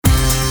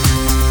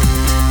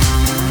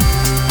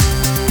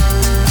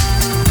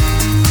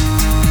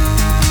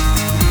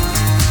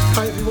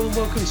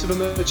of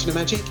A Merchant of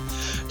Magic.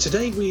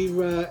 Today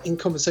we're in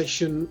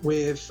conversation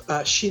with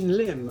Shin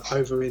Lim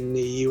over in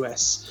the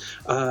US.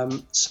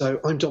 So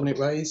I'm Dominic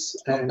Reyes.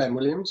 And Ben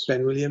Williams.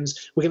 Ben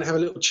Williams. We're going to have a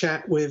little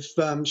chat with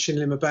Shin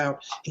Lim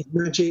about his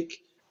magic,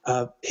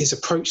 his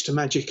approach to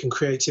magic and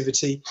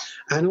creativity,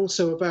 and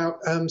also about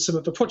some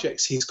of the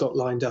projects he's got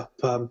lined up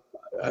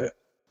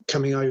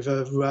coming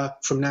over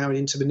from now and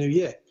into the new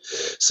year.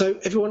 So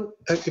everyone,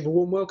 give a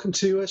warm welcome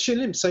to Shin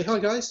Lim. Say hi,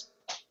 guys.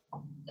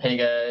 Hey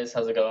guys,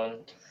 how's it going?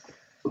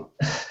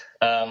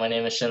 My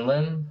name is Shin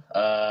Lim.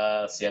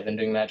 I've been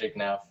doing magic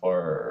now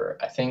for,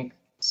 I think,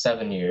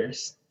 7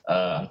 years.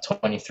 I'm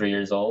 23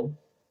 years old.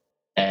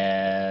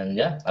 And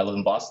yeah, I live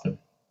in Boston.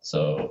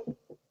 So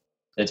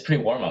it's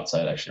pretty warm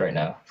outside actually right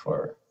now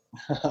for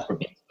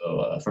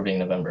being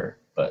November.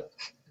 But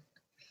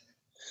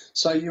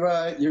so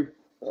you,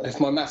 if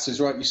my maths is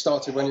right, you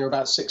started when you were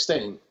about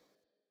 16?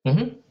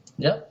 Mm-hmm.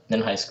 Yep,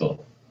 in high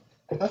school.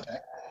 Okay.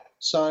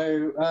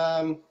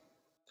 So,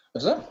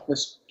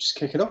 let's just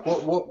kick it off.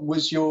 What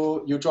was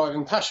your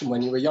driving passion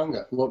when you were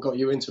younger? What got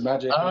you into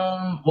magic?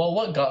 Well,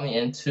 what got me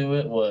into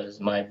it was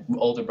my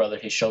older brother.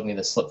 He showed me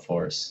the Slip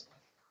Force.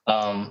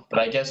 But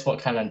I guess what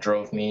kind of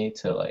drove me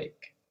to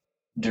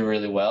do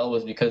really well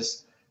was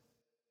because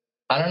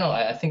I don't know.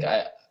 I think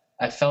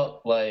I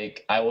felt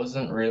like I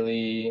wasn't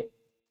really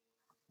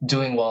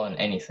doing well in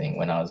anything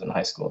when I was in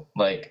high school.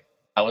 Like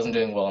I wasn't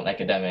doing well in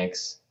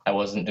academics. I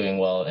wasn't doing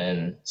well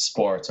in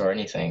sports or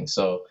anything.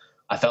 So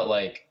I felt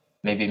like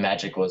maybe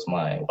magic was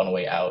my one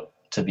way out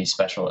to be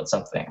special at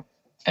something.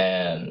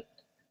 And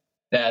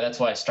yeah, that's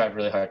why I strive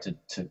really hard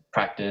to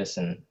practice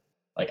and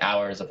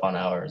hours upon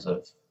hours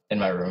in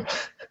my room,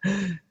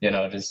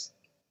 just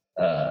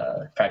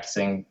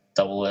practicing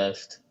double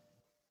lift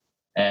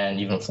and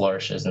even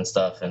flourishes and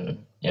stuff. And,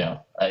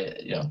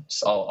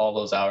 just all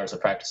those hours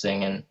of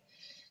practicing. And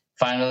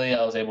finally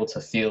I was able to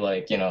feel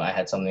like, I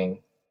had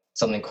something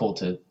cool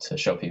to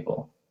show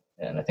people.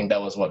 And I think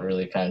that was what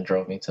really kind of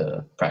drove me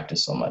to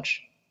practice so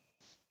much.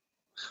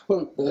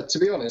 Well, to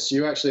be honest,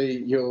 you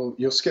actually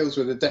your skills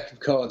with a deck of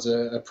cards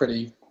are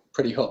pretty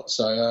hot.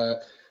 So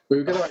we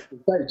were going to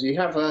say, do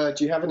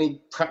you have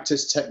any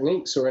practice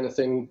techniques or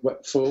anything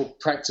for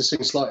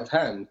practicing sleight of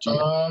hand?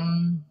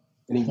 One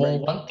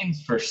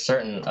thing's for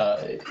certain.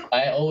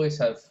 I always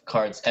have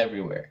cards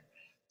everywhere.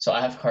 So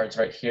I have cards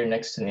right here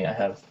next to me. I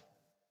have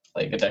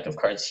a deck of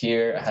cards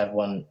here. I have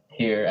one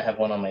here. I have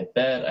one on my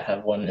bed. I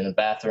have one in the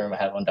bathroom. I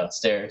have one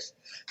downstairs.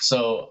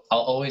 So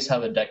I'll always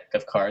have a deck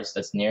of cards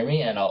that's near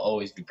me, and I'll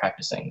always be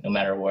practicing no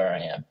matter where I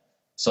am.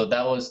 So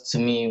that was, to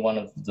me, one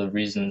of the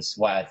reasons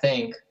why I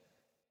think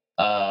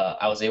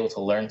I was able to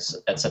learn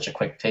at such a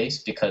quick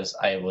pace, because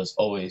I was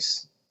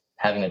always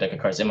having a deck of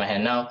cards in my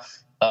hand. Now,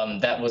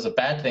 that was a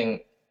bad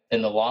thing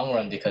in the long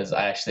run, because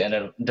I actually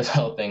ended up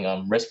developing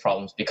wrist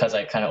problems because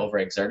I kind of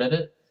overexerted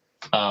it.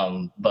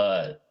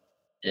 But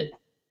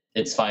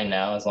it's fine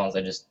now, as long as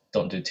I just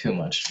don't do too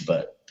much.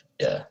 But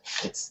yeah,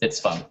 it's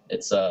fun.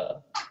 It's I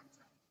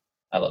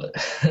love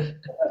it.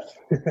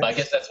 But I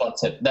guess that's one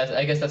tip.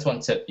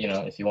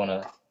 If you want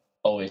to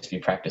always be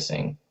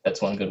practicing,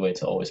 that's one good way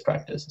to always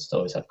practice, is to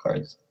always have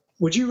cards.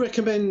 Would you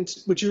recommend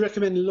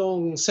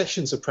long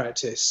sessions of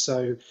practice?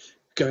 So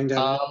going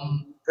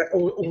down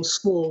or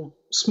small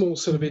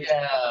sort of.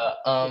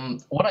 Yeah.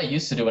 What I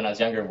used to do when I was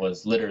younger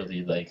was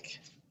literally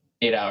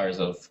 8 hours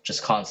of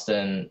just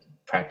constant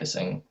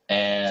practicing,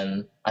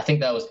 and I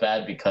think that was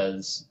bad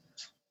because,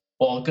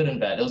 well, good and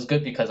bad. It was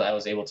good because I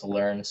was able to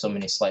learn so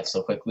many sleights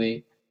so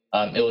quickly.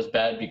 It was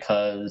bad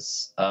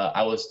because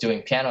I was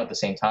doing piano at the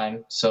same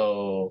time,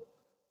 so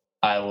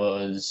I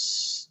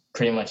was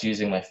pretty much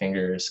using my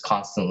fingers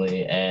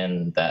constantly,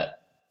 and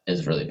that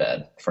is really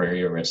bad for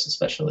your wrist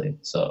especially.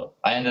 So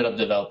I ended up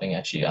developing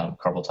actually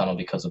carpal tunnel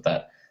because of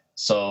that.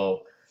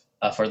 So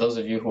for those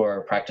of you who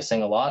are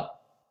practicing a lot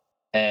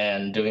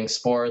and doing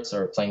sports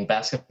or playing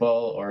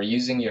basketball or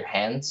using your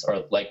hands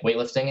or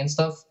weightlifting and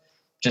stuff,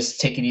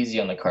 just take it easy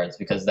on the cards,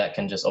 because that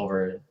can just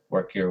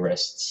overwork your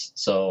wrists.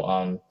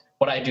 So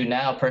what I do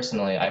now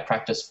personally, I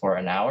practice for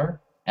an hour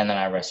and then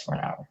I rest for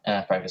an hour and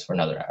I practice for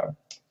another hour,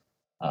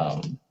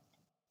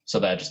 so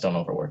that I just don't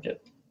overwork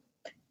it.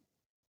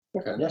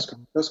 Okay, that's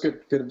good. That's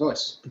good. Good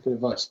advice. Good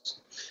advice.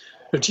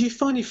 Do you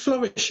find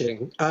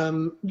flourishing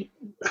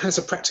has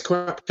a practical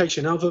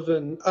application other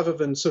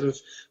than sort of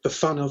the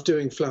fun of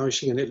doing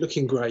flourishing and it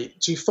looking great?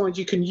 Do you find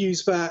you can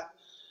use that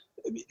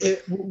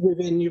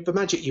within the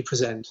magic you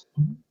present?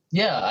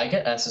 Yeah, I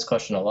get asked this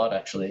question a lot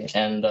actually,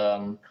 and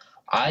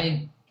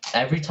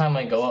every time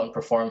I go out and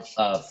perform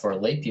for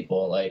lay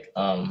people,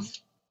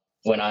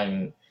 when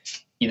I'm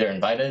either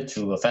invited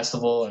to a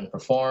festival and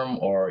perform,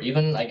 or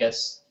even I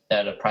guess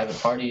at a private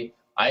party,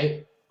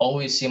 I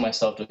always see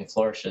myself doing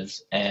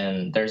flourishes,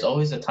 and there's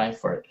always a time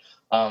for it.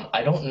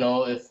 I don't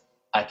know if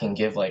I can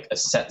give a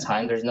set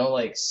time. There's no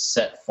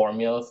set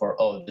formula for,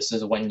 this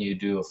is when you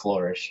do a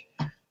flourish.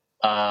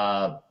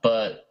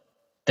 But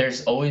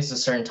there's always a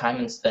certain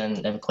time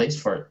and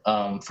place for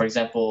it. For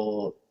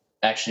example,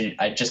 actually,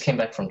 I just came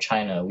back from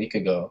China a week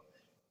ago,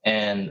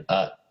 and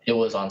I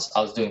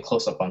was doing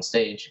close up on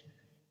stage,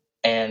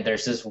 And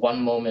there's this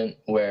one moment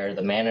where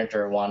the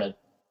manager wanted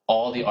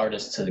all the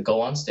artists to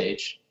go on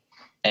stage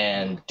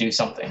and do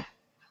something.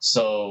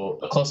 So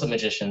a close-up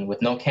magician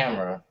with no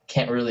camera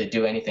can't really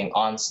do anything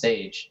on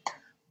stage.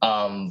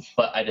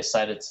 But I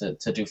decided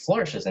to do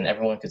flourishes, and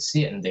everyone could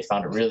see it, and they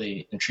found it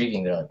really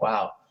intriguing. They're like,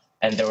 wow.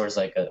 And there was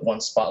like one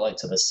spotlight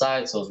to the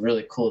side, so it was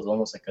really cool. It was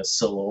almost like a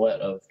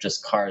silhouette of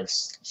just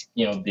cards,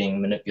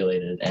 being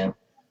manipulated. And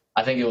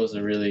I think it was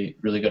a really,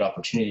 really good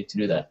opportunity to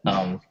do that.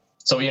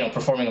 So,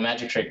 performing a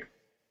magic trick,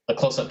 a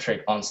close-up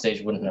trick on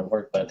stage wouldn't have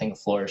worked, but I think a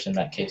flourish in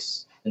that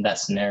case, in that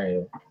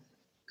scenario,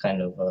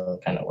 kind of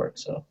worked.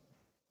 So,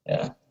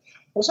 yeah. I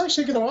was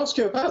actually going to ask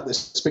you about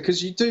this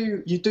because you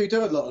do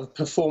a lot of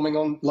performing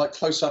on like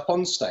close up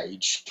on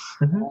stage.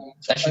 Mm-hmm.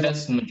 Actually,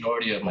 that's the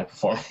majority of my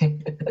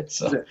performing.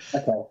 So. Okay.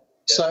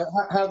 Yeah. So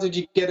how did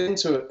you get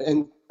into it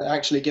and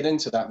actually get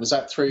into that? Was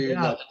that through?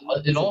 Yeah,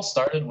 it all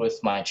started with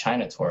my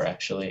China tour.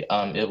 Actually,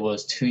 it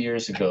was 2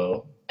 years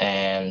ago,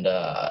 and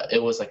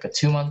it was like a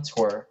 2-month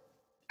tour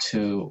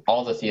to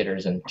all the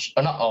theaters, and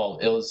not all.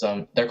 It was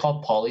they're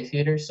called poly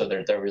theaters, so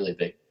they're really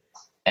big,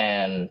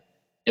 and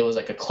it was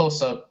like a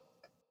close up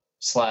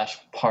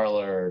 /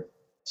 parlor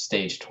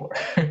stage tour.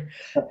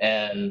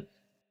 And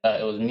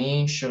it was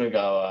me,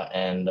 Shiragawa,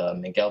 and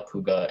Miguel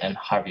Puga, and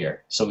Javier.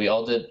 So we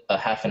all did a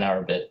half an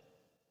hour bit.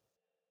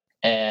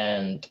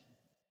 And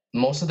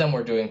most of them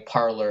were doing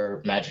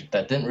parlor magic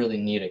that didn't really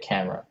need a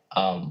camera.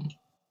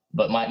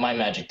 But my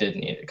magic did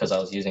need it because I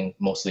was using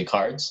mostly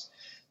cards.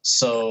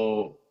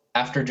 So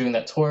after doing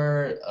that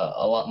tour,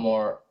 a lot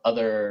more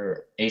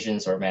other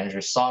Asians or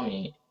managers saw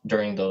me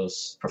during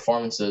those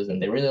performances, and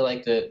they really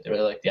liked it. They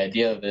really liked the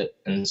idea of it.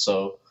 And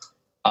so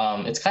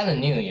it's kind of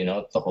new,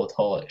 the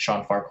whole like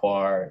Sean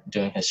Farquhar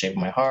doing his Shape of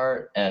My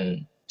Heart,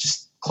 and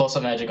just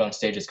close-up magic on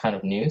stage is kind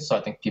of new. So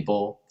I think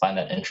people find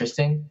that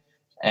interesting.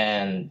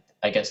 And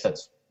I guess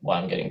that's why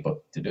I'm getting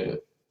booked to do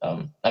it.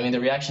 I mean, the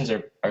reactions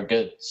are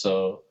good.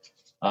 So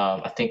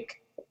I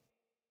think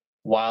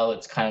while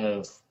it's kind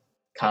of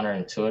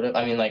counterintuitive,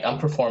 I mean, like I'm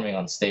performing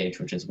on stage,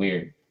 which is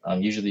weird.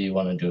 Usually you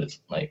want to do it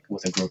like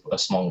with a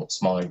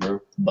smaller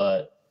group,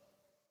 but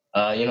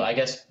I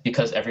guess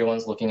because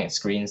everyone's looking at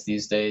screens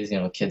these days,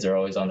 kids are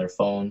always on their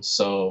phones,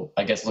 so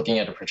I guess looking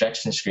at a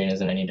projection screen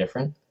isn't any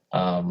different.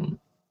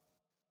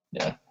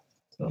 Yeah.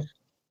 So.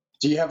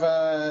 Do you have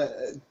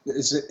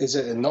is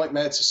it a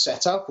nightmare to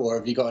set up, or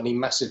have you got any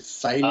massive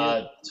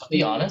failure? To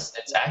be honest,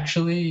 it's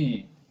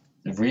actually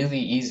really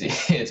easy.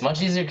 It's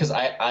much easier because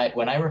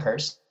when I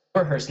rehearse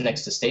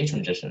next to stage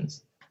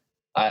magicians.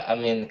 I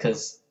mean,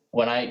 because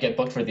when I get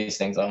booked for these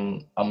things,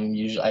 I'm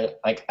usually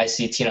I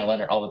see Tina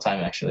Leonard all the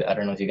time. Actually, I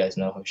don't know if you guys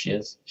know who she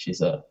is.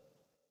 She's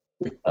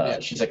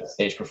she's like a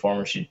stage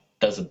performer. She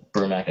does a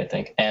broom act, I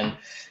think, and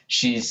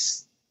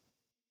she's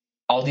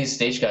all these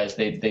stage guys.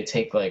 They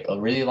take like a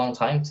really long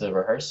time to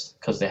rehearse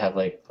because they have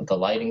like the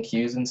lighting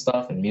cues and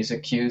stuff and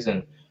music cues.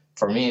 And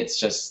for me, it's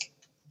just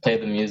play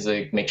the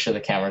music, make sure the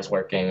camera's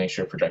working, make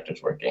sure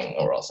projector's working,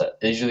 and we're all set.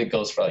 It usually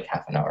goes for like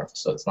half an hour,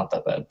 so it's not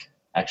that bad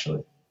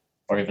actually,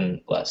 or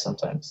even less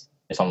sometimes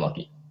if I'm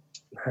lucky.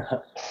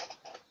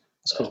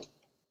 That's cool.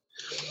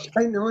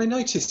 I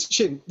noticed,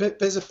 Shin,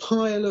 there's a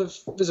pile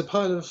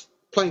of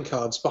playing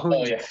cards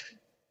behind you. Yeah.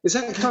 Is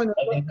that kind of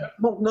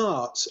modern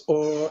art,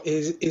 or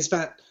is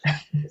that?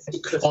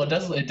 Well,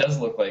 it does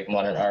look like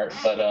modern art,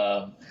 but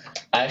I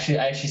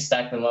actually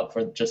stacked them up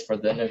for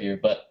the interview.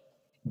 But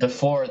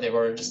before, they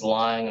were just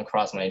lying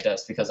across my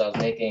desk because I was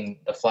making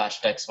the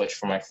flash deck switch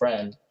for my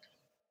friend.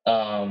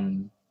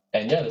 And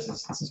yeah, this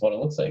is what it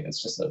looks like.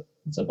 It's just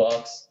a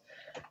box.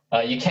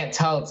 You can't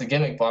tell it's a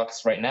gimmick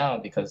box right now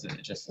because it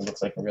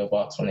looks like a real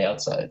box from the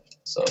outside.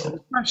 So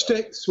Flash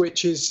Deck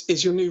Switch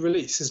is your new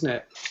release, isn't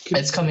it?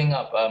 It's coming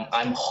up.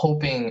 I'm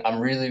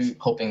really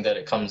hoping that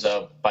it comes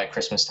out by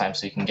Christmas time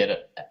so you can get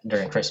it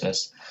during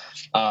Christmas.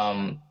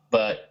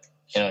 But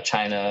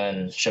China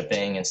and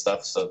shipping and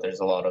stuff, so there's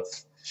a lot of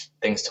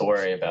things to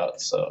worry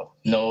about. So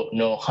no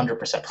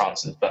 100%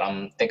 promises, but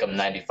I'm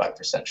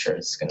 95% sure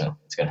it's gonna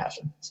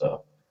happen.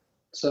 So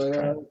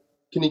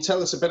can you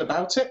tell us a bit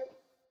about it?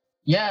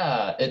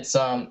 Yeah, it's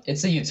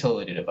a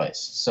utility device.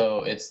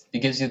 So it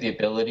gives you the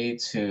ability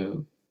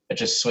to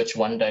just switch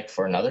one deck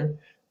for another.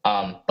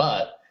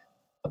 But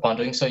upon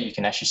doing so, you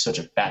can actually switch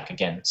it back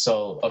again.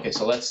 So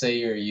let's say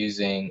you're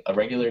using a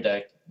regular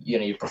deck.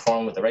 You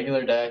perform with a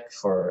regular deck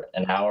for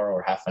an hour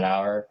or half an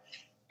hour,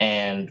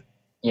 and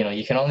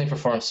you can only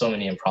perform so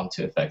many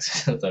impromptu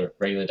effects with a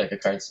regular deck of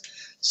cards.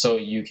 So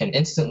you can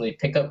instantly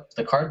pick up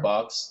the card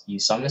box,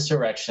 use some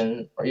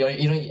misdirection, or I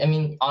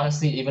mean,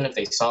 honestly, even if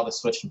they saw the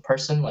switch in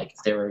person, like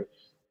if they were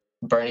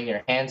burning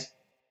your hands,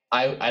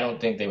 I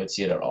don't think they would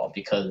see it at all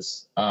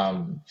because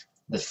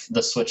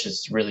the switch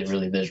is really,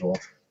 really visual.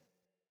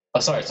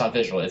 Oh, sorry, it's not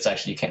visual. It's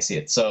actually you can't see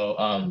it.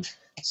 So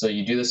so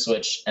you do the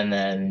switch, and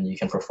then you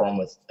can perform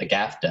with a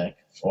gaff deck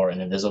or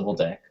an invisible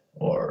deck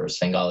or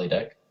Svengali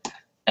deck,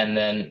 and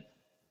then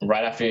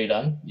right after you're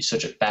done, you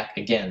switch it back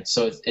again.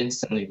 So it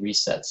instantly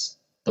resets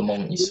the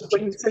moment you switch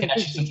it. You can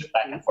actually switch it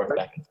back and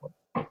forth.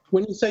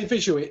 When you say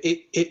visual,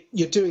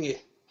 you're doing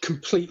it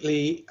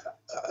completely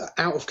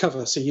out of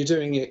cover, so you're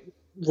doing it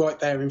right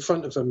there in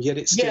front of them, yet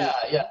it's still...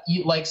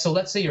 Yeah. So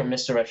let's say your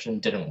misdirection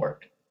didn't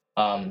work.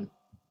 In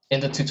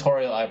the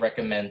tutorial, I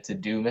recommend to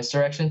do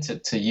misdirection,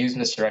 to use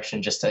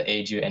misdirection just to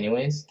aid you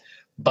anyways.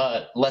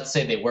 But let's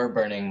say they were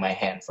burning my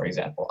hand, for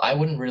example. I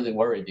wouldn't really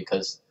worry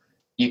because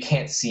you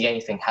can't see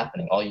anything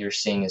happening. All you're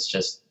seeing is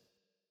just...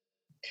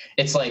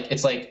 It's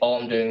like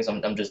all I'm doing is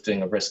I'm just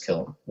doing a wrist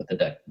kill with the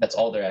deck. That's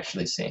all they're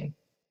actually seeing.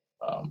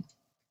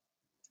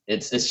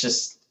 It's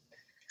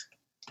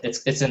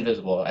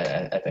invisible,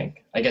 I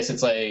think. I guess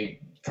it's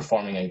like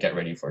performing a get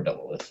ready for a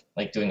double lift,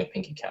 like doing a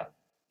pinky count.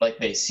 Like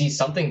they see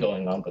something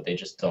going on, but they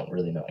just don't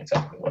really know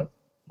exactly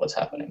what's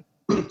happening.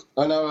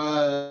 I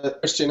know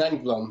Christian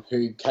Engblom,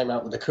 who came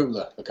out with a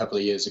cooler a couple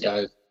of years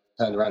ago,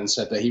 turned around and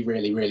said that he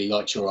really, really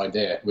liked your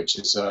idea, which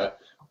is a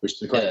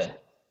great.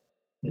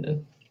 Yeah.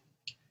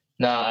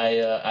 No,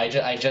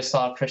 I just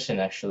saw Christian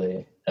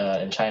actually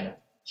in China.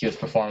 He was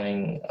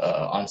performing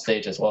on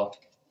stage as well.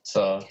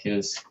 So he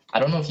was... I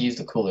don't know if he used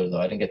the cooler though.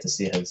 I didn't get to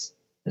see his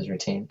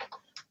routine,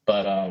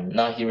 but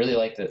no, he really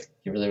liked it.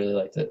 He really, really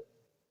liked it.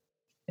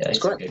 Yeah, he's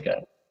a good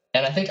guy.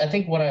 And I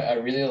think what I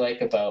really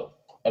like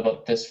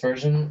about this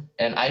version,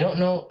 and I don't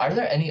know, are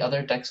there any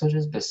other deck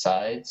switches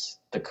besides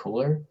the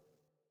cooler?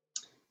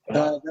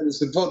 There was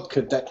the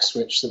vodka deck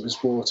switch that was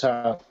brought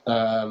out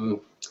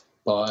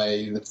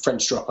by the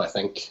French Drop, I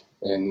think.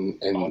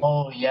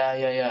 Oh yeah.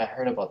 I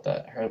heard about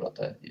that.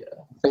 Yeah.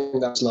 I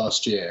think that was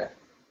last year.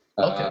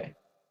 Okay.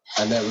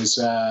 And there was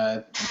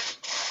a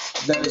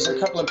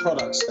couple of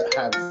products that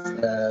had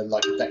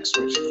like a deck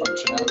switch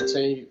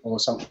functionality or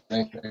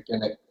something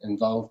in it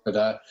involved,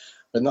 but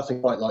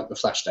nothing quite like the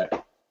flash deck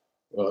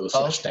or the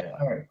flash deck.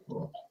 All right,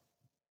 cool.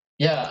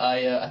 Yeah,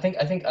 I think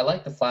I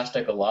like the flash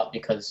deck a lot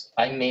because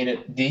I made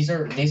it. These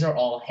are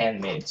all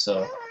handmade,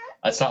 so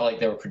it's not like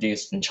they were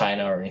produced in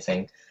China or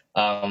anything.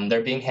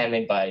 They're being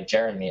handmade by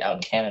Jeremy out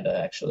in Canada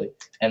actually,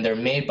 and they're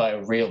made by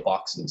real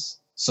boxes,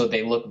 so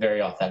they look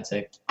very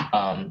authentic.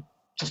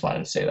 Just wanted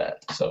to say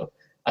that. So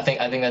I think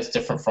that's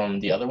different from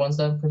the other ones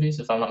that I've produced,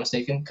 if I'm not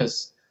mistaken,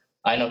 because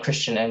I know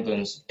Christian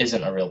Engblom's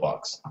isn't a real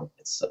box.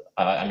 It's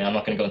I mean, I'm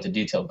not going to go into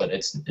detail, but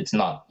it's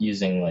not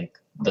using like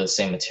the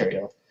same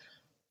material.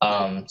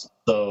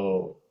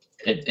 So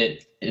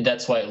it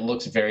that's why it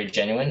looks very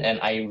genuine, and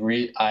I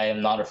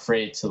am not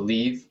afraid to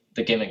leave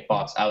the gimmick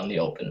box out in the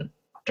open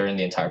during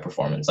the entire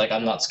performance. Like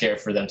I'm not scared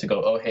for them to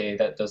go, oh hey,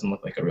 that doesn't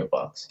look like a real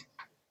box.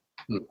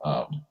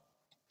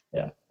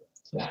 Yeah.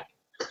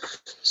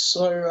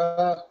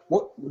 So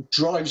what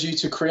drives you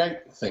to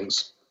create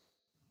things?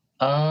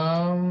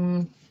 I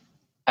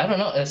don't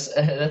know.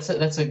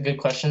 That's a good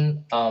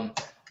question.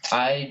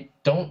 I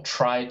don't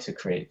try to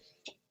create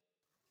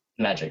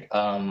magic.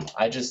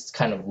 I just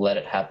kind of let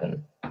it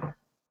happen.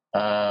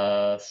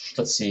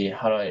 Let's see.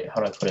 How do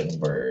I put it in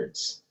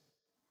words?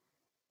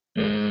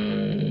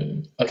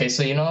 Okay,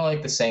 so you know,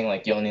 like the saying,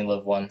 like you only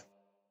live one.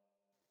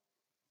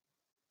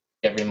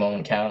 Every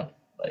moment count.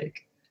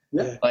 Like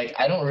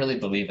I don't really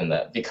believe in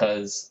that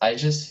because I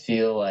just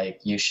feel like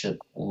you should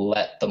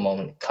let the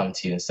moment come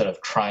to you instead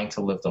of trying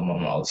to live the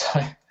moment all the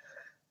time.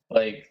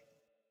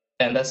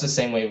 And that's the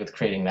same way with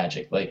creating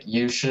magic. Like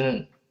you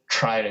shouldn't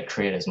try to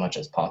create as much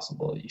as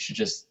possible. You should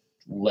just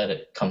let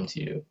it come to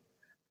you.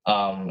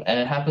 And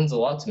it happens a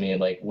lot to me,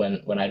 like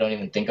when I don't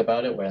even think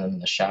about it, when I'm in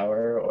the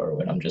shower or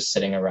when I'm just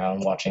sitting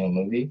around watching a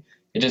movie,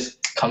 it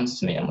just comes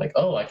to me. I'm like,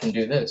 oh, I can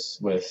do this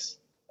with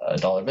a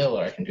dollar bill,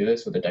 or I can do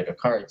this with a deck of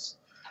cards.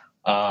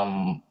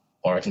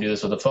 Or I can do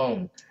this with a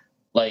phone.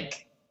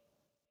 Like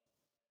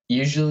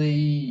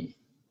usually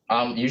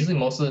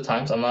most of the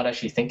times I'm not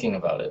actually thinking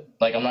about it.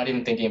 Like I'm not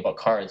even thinking about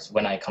cards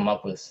when I come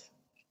up with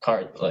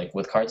card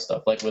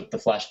stuff. Like with the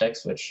flash deck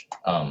switch,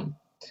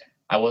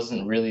 I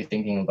wasn't really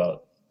thinking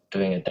about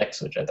doing a deck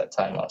switch at that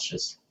time. I was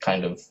just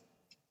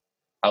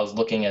I was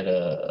looking at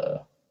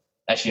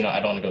actually, no, I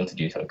don't want to go into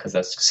detail because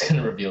that's just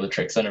going to reveal the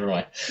trick, so never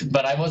mind.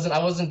 But I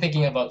wasn't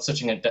thinking about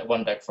switching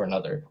one deck for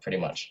another, pretty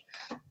much.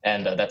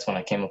 And that's when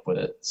I came up with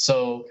it.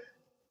 So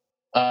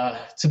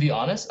to be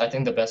honest, I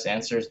think the best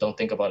answer is don't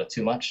think about it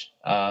too much.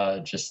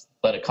 Just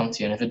let it come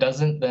to you. And if it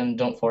doesn't, then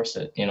don't force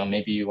it. You know,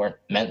 maybe you weren't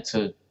meant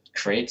to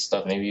create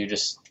stuff. Maybe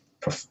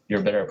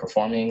you're better at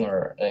performing,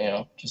 or,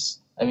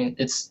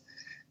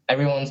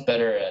 everyone's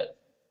better at,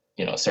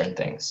 certain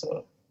things.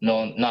 So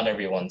no, not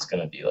everyone's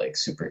going to be like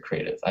super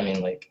creative. I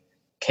mean, like,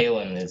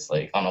 Kalen is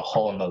like on a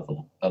whole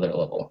another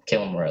level,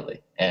 Kalen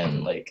Morelli.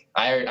 And like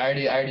I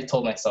already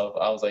told myself,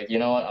 I was like, you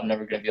know what, I'm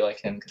never gonna be like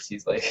him because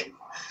he's like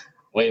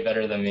way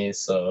better than me.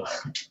 So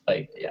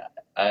like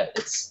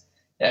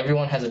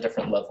everyone has a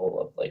different level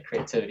of like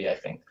creativity, I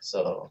think.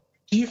 So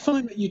do you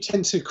find that you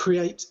tend to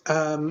create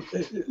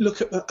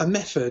look at a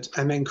method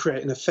and then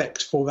create an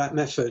effect for that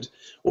method,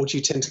 or do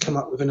you tend to come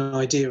up with an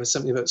idea of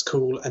something that's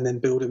cool and then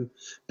build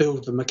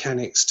the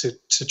mechanics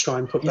to try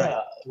and put that?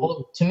 Yeah,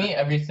 well, to me,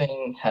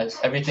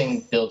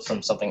 everything builds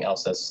from something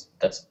else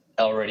that's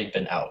already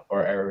been out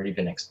or already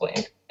been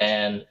explained.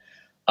 And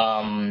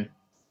I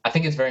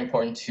think it's very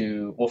important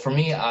to, well, for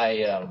me,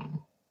 I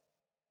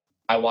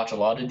I watch a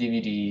lot of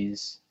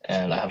DVDs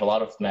and I have a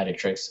lot of magic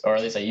tricks, or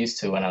at least I used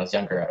to when I was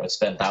younger. I would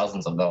spend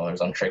thousands of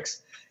dollars on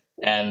tricks,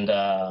 and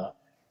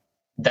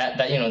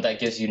that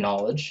gives you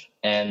knowledge,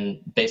 and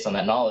based on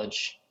that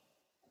knowledge,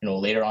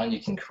 later on you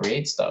can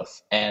create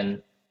stuff.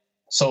 And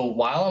so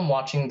while I'm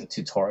watching the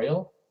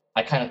tutorial,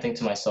 I kind of think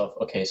to myself,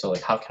 okay, so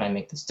like, how can I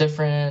make this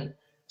different?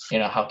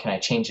 How can I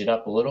change it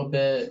up a little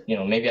bit?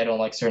 Maybe I don't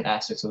like certain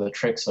aspects of the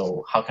trick,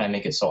 so how can I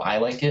make it so I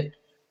like it?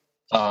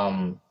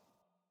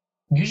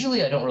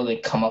 Usually I don't really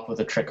come up with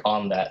a trick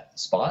on that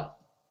spot.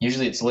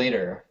 Usually it's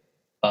later,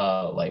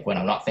 like when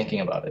I'm not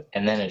thinking about it,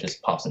 and then it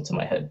just pops into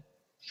my head.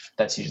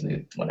 That's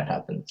usually when it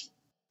happens.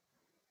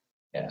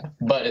 Yeah,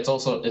 but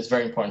it's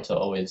very important to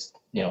always,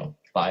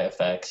 buy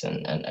effects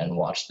and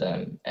watch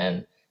them,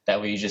 and that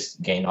way you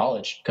just gain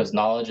knowledge, because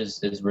knowledge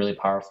is really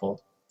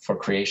powerful for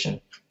creation.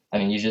 I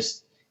mean,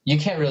 you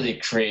can't really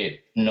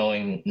create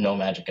knowing no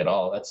magic at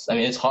all.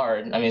 It's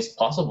hard. It's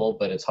possible,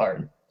 but it's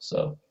hard.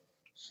 So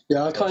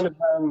yeah,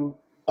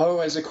 I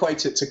always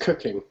equate it to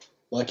cooking.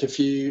 Like if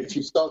you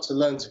start to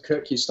learn to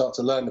cook, you start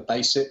to learn the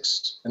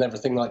basics and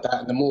everything like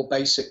that. And the more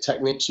basic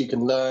techniques you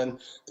can learn,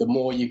 the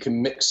more you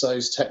can mix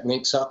those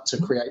techniques up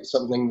to create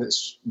something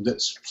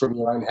that's from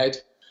your own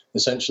head,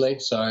 essentially.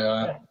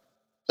 Or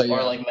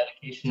like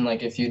medication.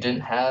 Like if you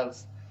didn't have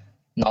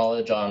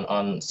knowledge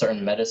on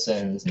certain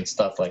medicines and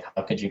stuff, like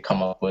how could you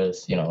come up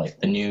with like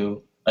a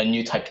new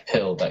type of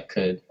pill that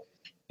could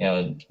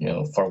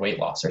for weight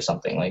loss or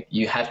something? Like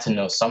you have to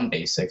know some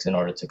basics in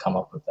order to come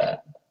up with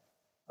that.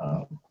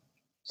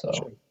 So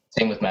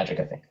same with magic,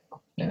 I think.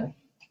 Yeah.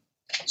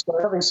 So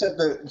having said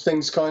that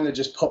things kind of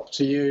just pop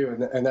to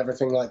you and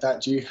everything like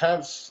that, do you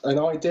have an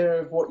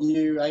idea of what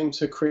you aim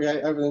to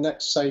create over the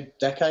next, say,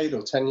 decade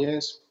or 10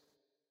 years?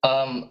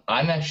 I'm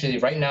actually,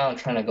 right now, I'm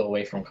trying to go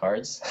away from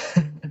cards.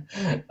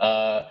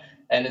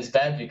 And it's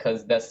bad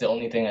because that's the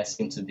only thing I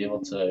seem to be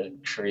able to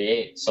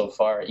create so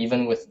far,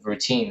 even with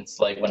routines.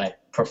 Like when I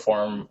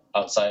perform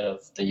outside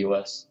of the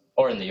US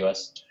or in the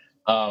US,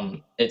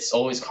 it's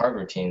always card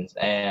routines.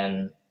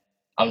 And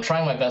I'm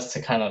trying my best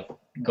to kind of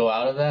go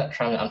out of that.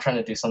 I'm trying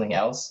to do something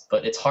else,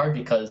 but it's hard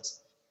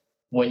because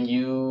when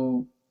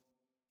you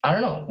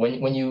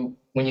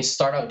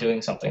start out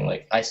doing something,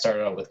 like I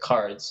started out with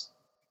cards,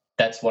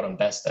 that's what I'm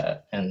best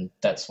at, and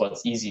that's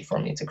what's easy for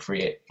me to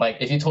create. Like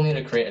if you told me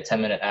to create a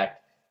 10-minute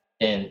act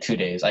in 2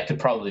 days, I could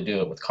probably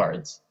do it with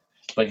cards.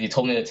 But if you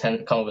told me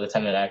to come up with a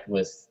 10-minute act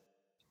with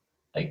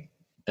like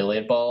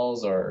billiard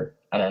balls or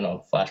I don't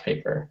know, flash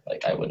paper,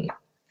 like I wouldn't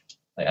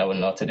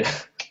know what to do.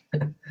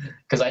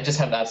 Because I just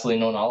have absolutely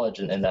no knowledge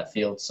in that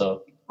field.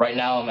 So right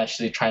now I'm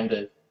actually trying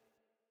to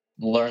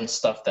learn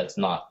stuff that's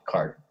not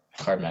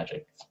card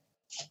magic.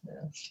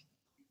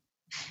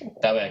 Yeah.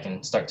 That way I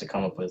can start to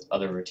come up with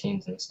other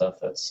routines and stuff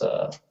that's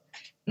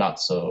not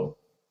so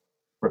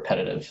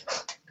repetitive.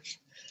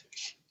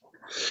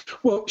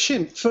 Well,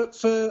 Shin, for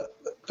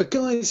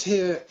guys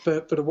here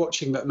that are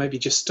watching that maybe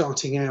just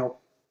starting out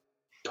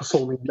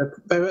performing,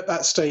 they're at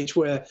that stage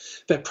where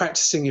they're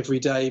practicing every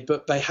day,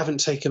 but they haven't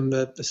taken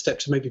the step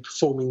to maybe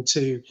performing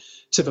to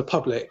the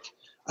public.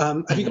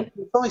 Have you got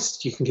any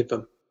advice you can give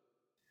them?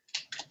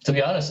 To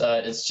be honest,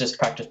 it's just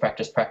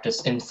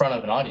practice in front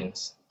of an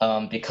audience.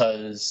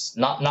 Because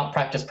not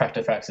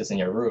practice in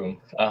your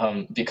room.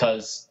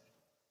 Because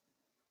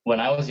when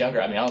I was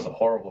younger, I was a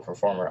horrible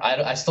performer.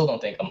 I still don't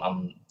think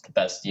I'm the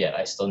best yet.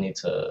 I still need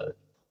to.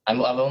 I've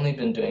only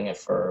been doing it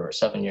for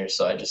 7 years,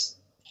 so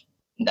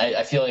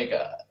I feel like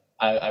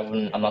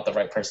I'm not the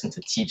right person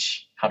to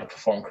teach how to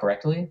perform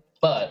correctly.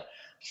 But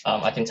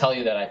I can tell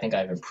you that I think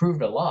I've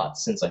improved a lot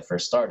since I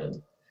first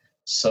started.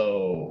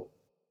 So,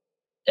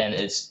 and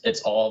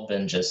it's all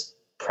been just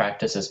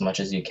practice as much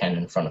as you can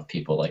in front of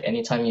people. Like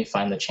anytime you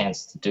find the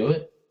chance to do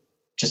it,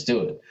 just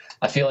do it.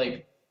 I feel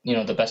like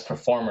the best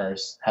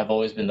performers have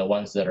always been the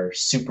ones that are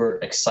super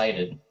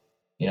excited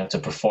to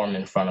perform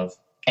in front of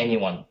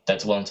anyone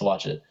that's willing to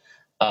watch it.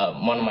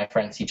 One of my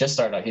friends, he just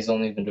started out, he's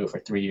only been doing it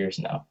for 3 years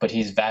now, but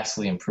he's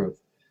vastly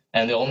improved.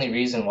 And the only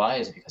reason why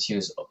is because he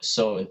was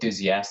so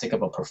enthusiastic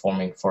about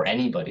performing for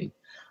anybody.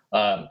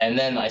 And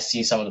then I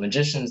see some of the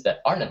magicians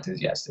that aren't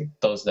enthusiastic,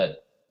 those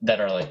that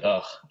are like,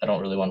 oh, I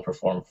don't really want to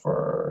perform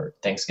for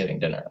Thanksgiving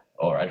dinner,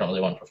 or I don't really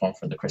want to perform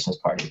for the Christmas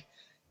party,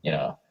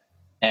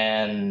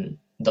 And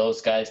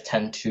those guys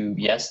tend to,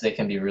 yes, they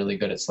can be really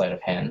good at sleight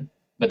of hand,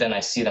 but then I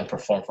see them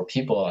perform for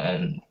people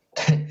and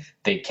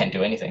they can't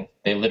do anything.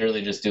 They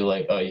literally just do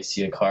like, oh, you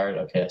see a card,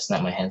 okay, I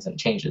snap my hands and it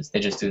changes. They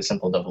just do a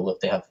simple double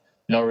lift. They have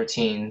no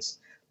routines,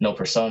 no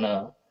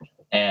persona,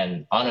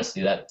 and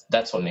honestly,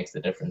 that's what makes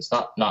the difference,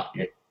 not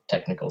your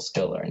technical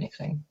skill or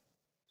anything.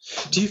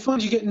 Do you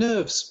find you get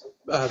nerves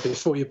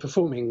before you're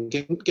performing?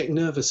 Get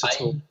nervous at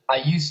all? I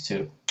used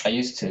to.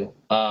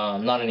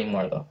 Not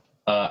anymore though.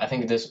 I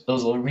think it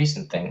was a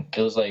recent thing.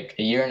 It was like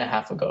a year and a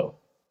half ago,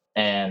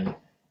 and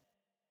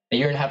a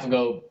year and a half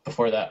ago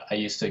before that, I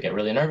used to get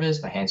really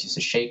nervous. My hands used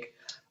to shake.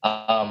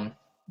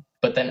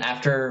 But then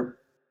after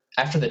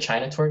the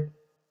China tour,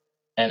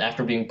 and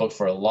after being booked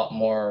for a lot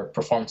more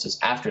performances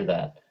after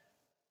that,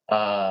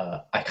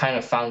 I kind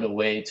of found a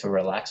way to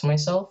relax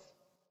myself.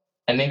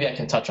 and maybe I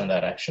can touch on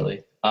that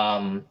actually.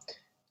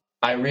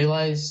 I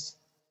realized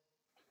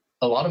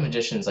a lot of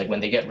magicians, like when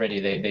they get ready,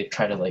 they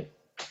try to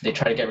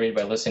get ready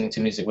by listening to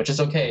music, which is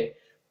okay.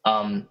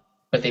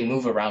 But they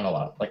move around a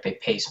lot, like they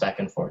pace back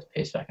and forth,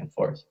 pace back and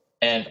forth.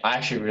 And I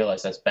actually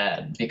realized that's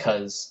bad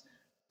because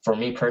for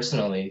me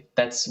personally,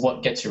 that's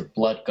what gets your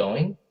blood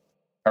going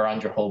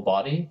around your whole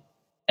body.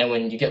 And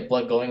when you get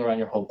blood going around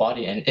your whole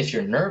body, and if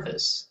you're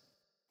nervous,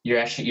 your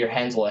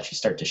hands will actually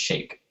start to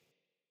shake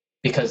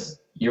because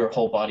your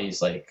whole body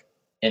is like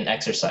in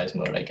exercise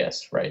mode, I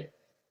guess, right?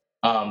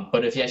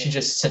 But if you actually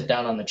just sit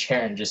down on the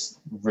chair and just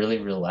really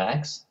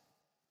relax,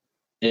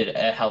 it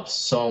helps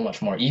so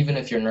much more. Even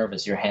if you're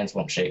nervous, your hands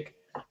won't shake.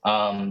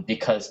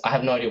 Because I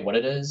have no idea what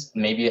it is.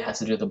 Maybe it has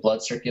to do with the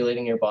blood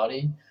circulating your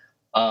body.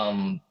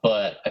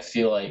 But I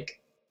feel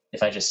like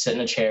if I just sit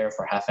in a chair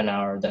for half an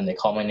hour, then they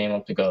call my name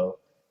up to go.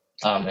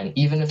 And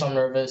even if I'm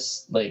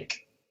nervous,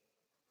 like,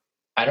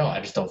 I don't know,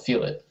 I just don't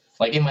feel it.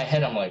 Like in my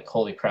head, I'm like,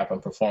 holy crap,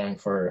 I'm performing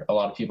for a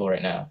lot of people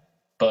right now.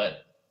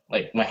 But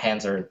like my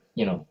hands are,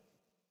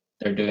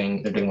 they're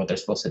doing what they're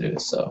supposed to do.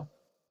 So.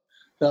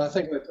 No, I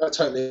think I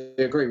totally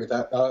agree with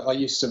that. I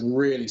used to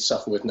really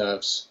suffer with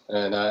nerves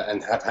and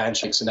have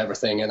handshakes and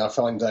everything. And I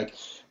find like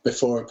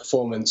before a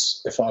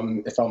performance, if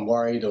I'm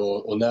worried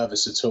or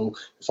nervous at all,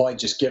 if I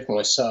just give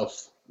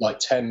myself like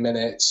 10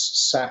 minutes,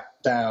 sat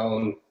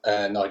down,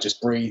 and I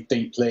just breathe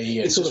deeply.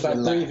 It's all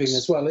about breathing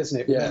as well, isn't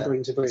it?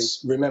 Remembering to breathe.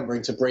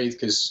 Remembering to breathe,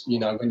 because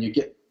when you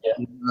get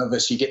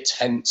nervous, you get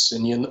tense,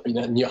 and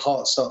and your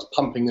heart starts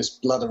pumping this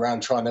blood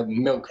around, trying to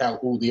milk out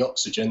all the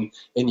oxygen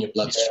in your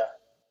bloodstream. Yeah.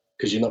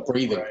 Because you're not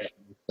breathing.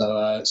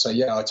 Right. So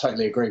yeah, I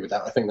totally agree with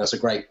that. I think that's a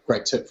great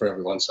tip for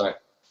everyone. So,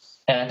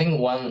 and I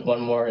think one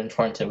more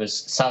important tip, which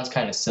sounds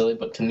kind of silly,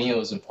 but to me it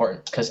was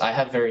important because I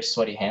have very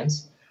sweaty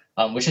hands,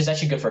 which is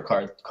actually good for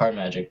card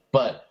magic.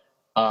 But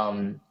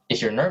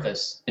if you're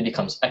nervous, it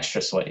becomes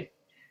extra sweaty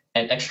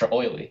and extra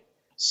oily.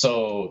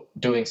 So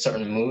doing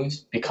certain moves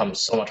becomes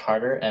so much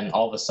harder, and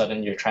all of a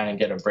sudden you're trying to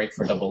get a break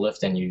for double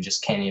lift, and you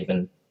just can't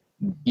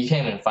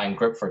even find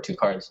grip for 2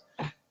 cards.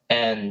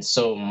 And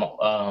so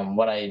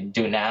what I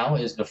do now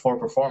is before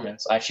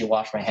performance, I actually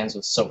wash my hands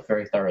with soap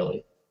very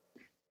thoroughly.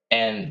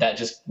 And that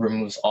just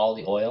removes all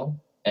the oil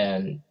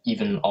and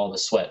even all the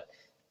sweat.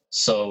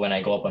 So when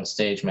I go up on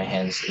stage, my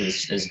hands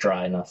is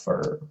dry enough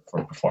for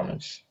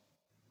performance.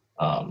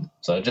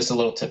 So just a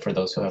little tip for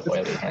those who have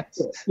oily hands.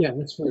 Yeah,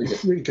 that's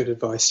really good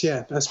advice.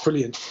 Yeah, that's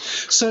brilliant.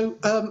 So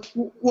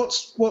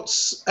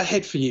what's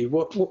ahead for you?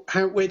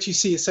 Where do you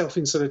see yourself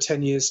in sort of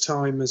 10 years'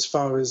 time as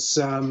far as...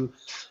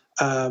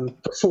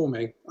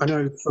 performing? I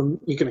know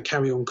you're going to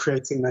carry on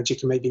creating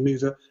magic and maybe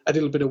move a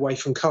little bit away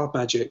from card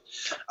magic.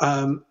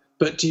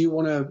 But do you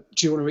want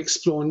to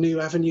explore new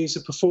avenues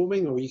of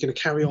performing, or are you going to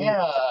carry on?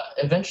 Yeah,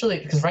 eventually,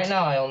 because right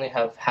now I only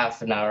have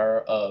half an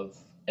hour of,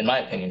 in my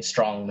opinion,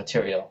 strong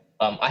material.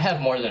 I have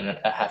more than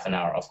a half an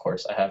hour, of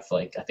course. I have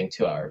I think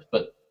 2 hours,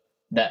 but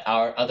that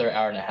other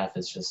hour and a half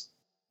is just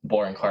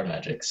boring card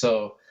magic.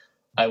 So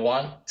I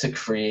want to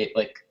create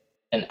like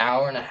an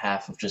hour and a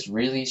half of just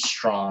really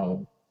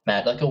strong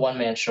like a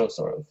one-man show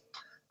sort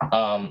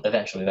of.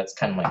 Eventually, that's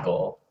kind of my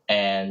goal,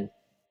 and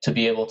to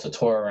be able to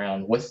tour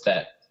around with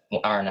that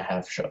hour and a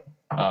half show.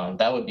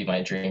 That would be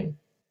my dream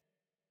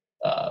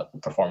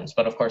performance.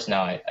 But of course,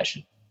 now I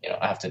should,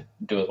 I have to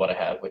do with what I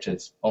have, which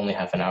is only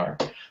half an hour.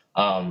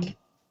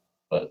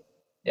 But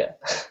yeah.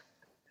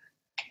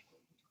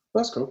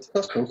 That's cool.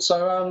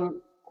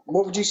 So,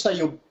 what would you say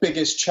your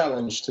biggest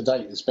challenge to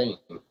date has been?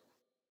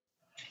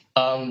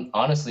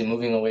 Honestly,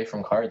 moving away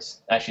from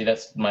cards. Actually,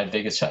 that's my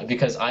biggest challenge,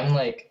 because I'm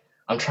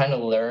trying to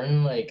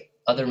learn like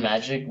other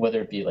magic,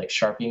 whether it be like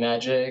Sharpie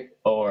magic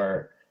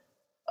or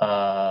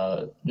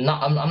I'm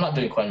not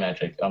doing coin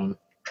magic. I'm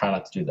trying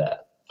not to do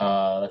that.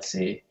 Let's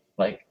see,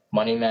 like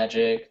money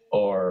magic,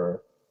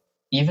 or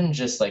even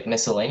just like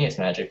miscellaneous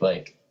magic,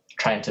 like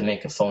trying to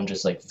make a phone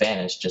just like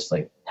vanish, just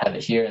like have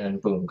it here and then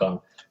boom,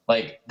 gone.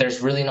 Like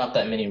there's really not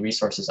that many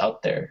resources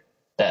out there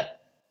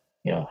that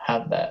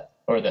have that,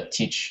 or that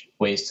teach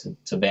ways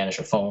to banish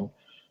a phone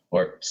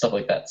or stuff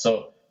like that.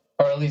 So,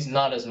 or at least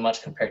not as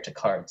much compared to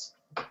cards.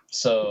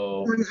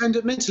 So,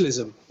 and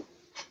mentalism.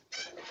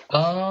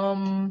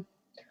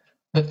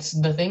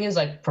 The thing is,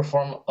 I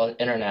perform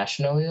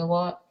internationally a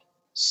lot.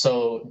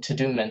 So to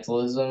do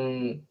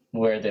mentalism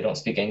where they don't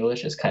speak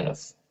English is kind of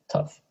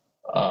tough.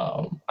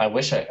 I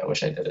wish I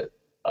did it.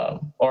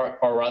 Or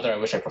rather, I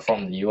wish I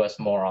performed in the U.S.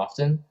 more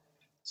often.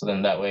 So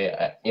then that way,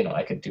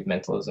 I could do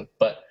mentalism.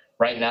 But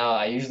right now,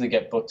 I usually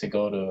get booked to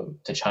go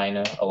to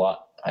China a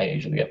lot. I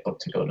usually get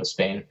booked to go to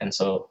Spain. And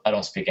so I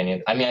don't speak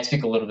any. I mean, I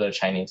speak a little bit of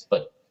Chinese,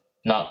 but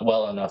not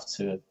well enough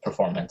to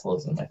perform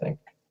mentalism, I think.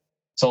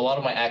 So a lot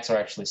of my acts are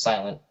actually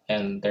silent,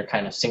 and they're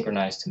kind of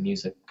synchronized to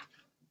music.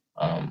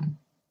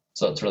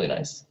 So it's really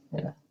nice.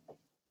 Yeah.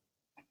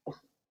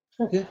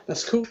 Yeah,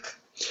 that's cool.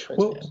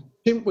 Well,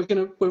 Jim,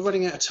 we're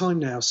running out of time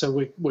now, so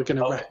we're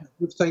gonna wrap.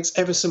 Thanks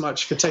ever so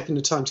much for taking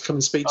the time to come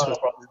and speak to us.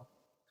 Problem.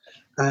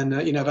 And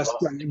that's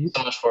great. Thank you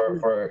so much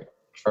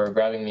for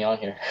grabbing me on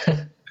here.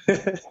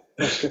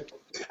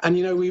 And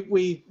you know,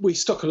 we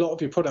stock a lot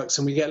of your products,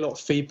 and we get a lot of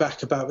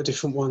feedback about the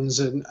different ones.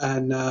 And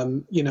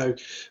you know,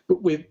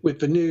 but with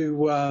the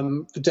new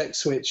the Deck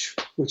Switch,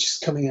 which is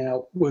coming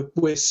out,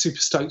 we're super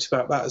stoked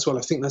about that as well.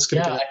 I think that's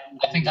going to.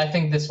 I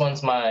think this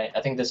one's my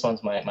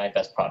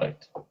best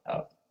product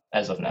out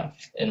as of now,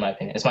 in my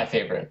opinion. It's my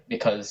favorite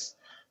because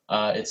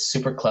it's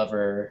super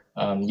clever.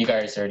 You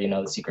guys already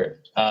know the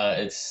secret.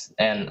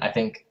 And I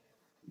think.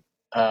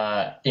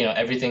 You know,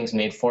 everything's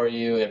made for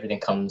you. Everything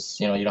comes.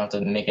 You know, you don't have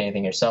to make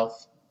anything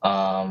yourself.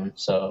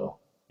 So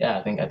yeah,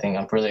 I think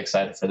I'm really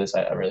excited for this.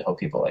 I really hope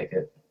people like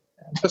it.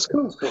 That's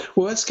cool.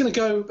 Well, that's going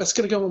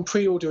to go on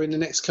pre-order in the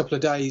next couple of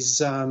days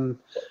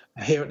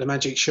here at the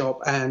Magic Shop,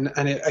 and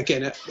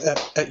again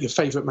at your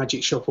favourite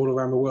Magic Shop all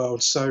around the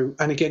world. So,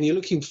 and again, you're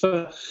looking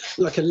for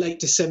like a late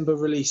December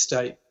release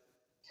date.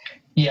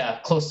 Yeah,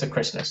 close to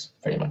Christmas,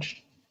 pretty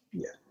much.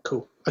 Yeah,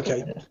 cool.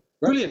 Okay. Yeah.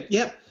 Brilliant.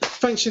 Yeah.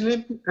 Thanks, Shin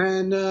Lim,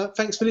 and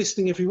thanks for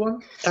listening,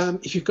 everyone.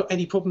 If you've got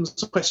any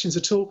problems or questions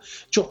at all,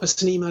 drop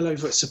us an email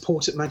over at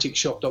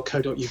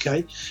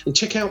support@magicshop.co.uk, and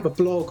check out the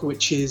blog,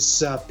 which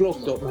is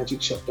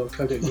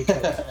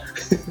blog.magicshop.co.uk.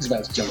 I was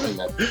about to jump in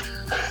there.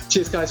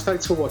 Cheers, guys.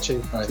 Thanks for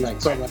watching. All right,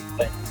 thanks.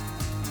 Bye.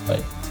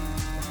 Bye.